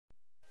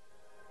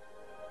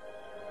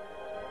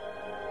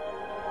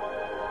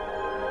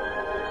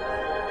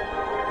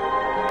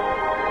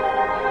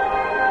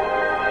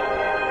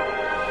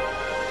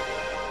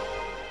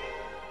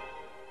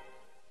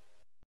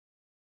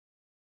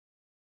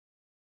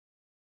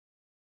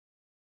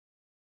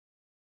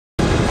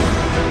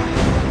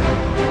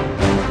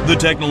The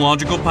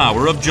technological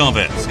power of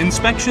Obdnsp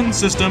inspection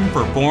system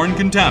for foreign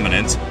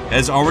contaminants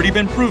has already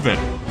been proven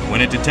when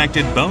it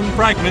detected bone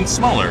fragments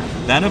smaller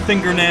than a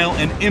fingernail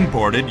in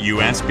imported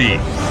US beef.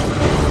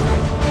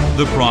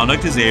 The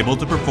product is able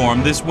to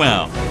perform this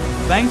well,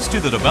 thanks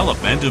to the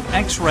development of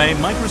X-ray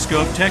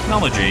microscope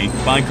technology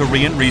by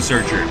Korean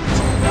researchers.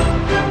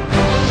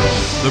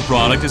 The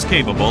product is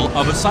capable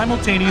of a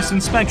simultaneous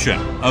inspection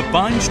of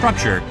fine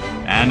structure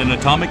and an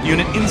atomic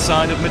unit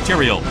inside of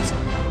materials,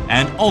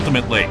 and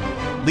ultimately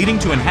leading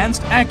to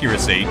enhanced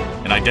accuracy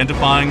in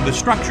identifying the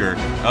structure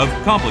of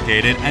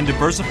complicated and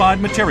diversified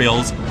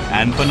materials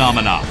and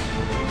phenomena.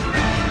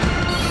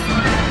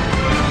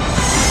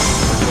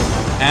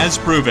 As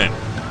proven,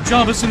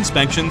 Obdnsp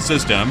inspection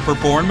system for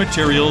foreign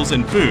materials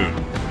and food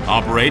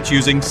operates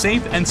using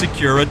safe and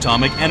secure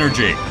atomic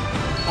energy,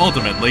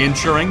 ultimately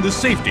ensuring the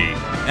safety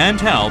and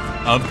health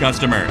of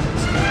customers.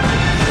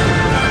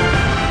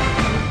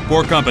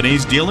 For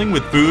companies dealing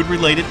with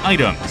food-related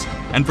items,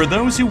 and for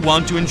those who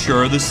want to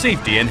ensure the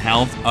safety and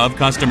health of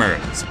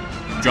customers,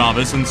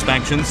 Obdnsp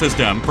inspection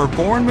system for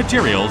foreign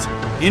materials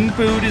in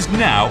food is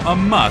now a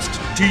must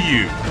to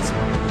use.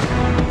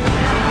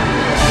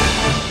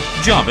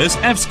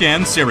 Obdnsp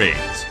F-Scan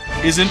Series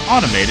is an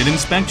automated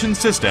inspection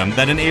system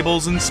that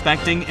enables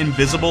inspecting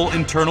invisible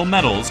internal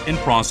metals in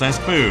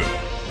processed food,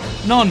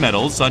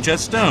 non-metals such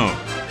as stone,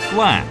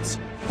 glass,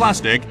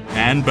 plastic,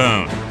 and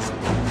bones.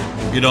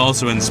 It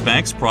also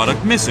inspects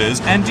product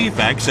misses and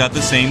defects at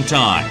the same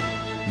time,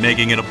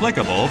 making it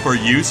applicable for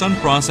use on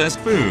processed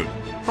food,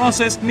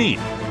 processed meat,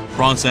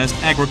 processed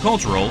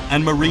agricultural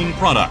and marine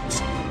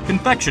products,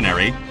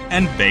 confectionery,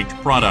 and baked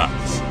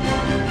products.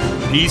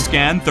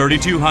 P-Scan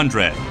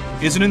 3200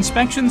 is an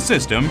inspection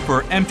system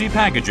for empty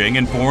packaging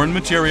and foreign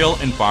material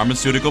and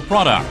pharmaceutical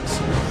products.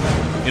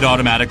 It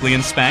automatically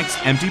inspects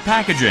empty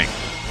packaging,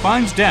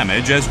 finds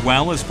damage as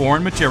well as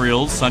foreign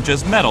materials such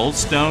as metal,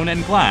 stone,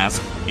 and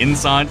glass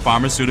inside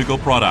pharmaceutical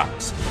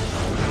products.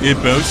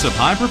 It boasts of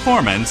high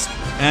performance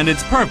and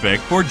it's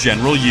perfect for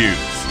general use.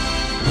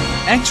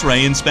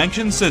 X-ray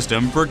inspection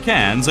system for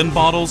cans and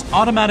bottles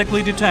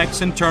automatically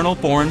detects internal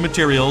foreign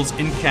materials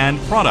in canned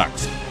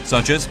products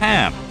such as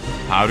ham,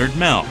 powdered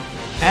milk,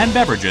 and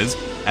beverages,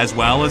 as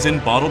well as in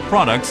bottled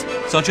products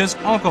such as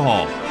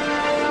alcohol,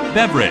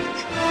 beverage,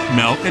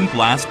 milk, and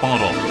glass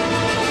bottle.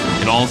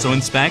 It also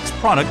inspects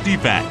product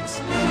defects.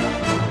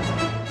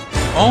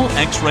 All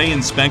X-ray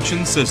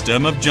inspection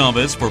system of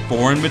Obdnsp for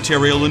foreign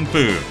material and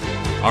food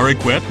are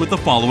equipped with the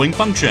following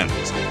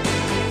functions: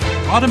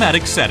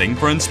 automatic setting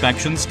for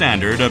inspection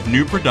standard of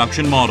new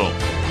production model,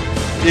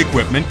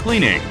 equipment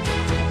cleaning,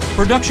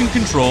 production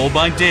control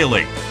by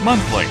daily,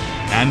 monthly,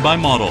 and by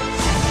model,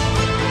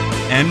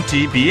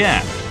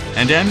 MTBF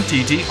and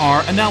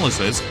MTTR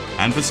analysis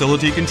and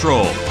facility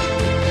control,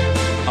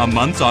 a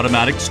month's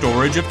automatic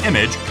storage of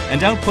image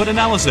and output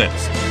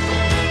analysis,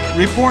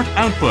 report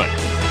output,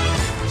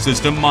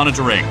 system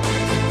monitoring,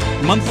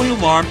 monthly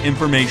alarm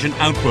information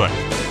output,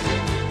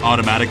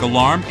 automatic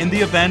alarm in the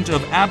event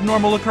of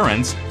abnormal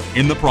occurrence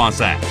in the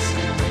process.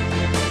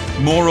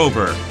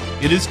 Moreover,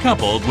 it is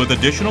coupled with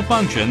additional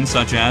functions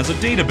such as a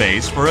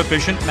database for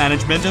efficient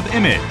management of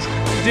image,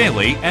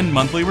 daily and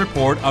monthly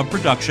report of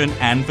production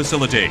and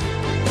facility,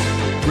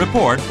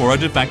 report for a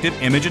defective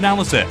image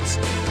analysis,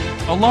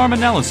 alarm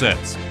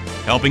analysis,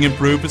 helping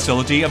improve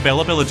facility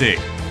availability,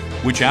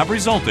 which have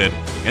resulted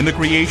in the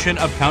creation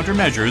of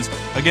countermeasures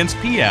against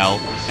PL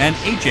and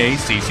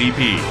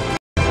HACCP.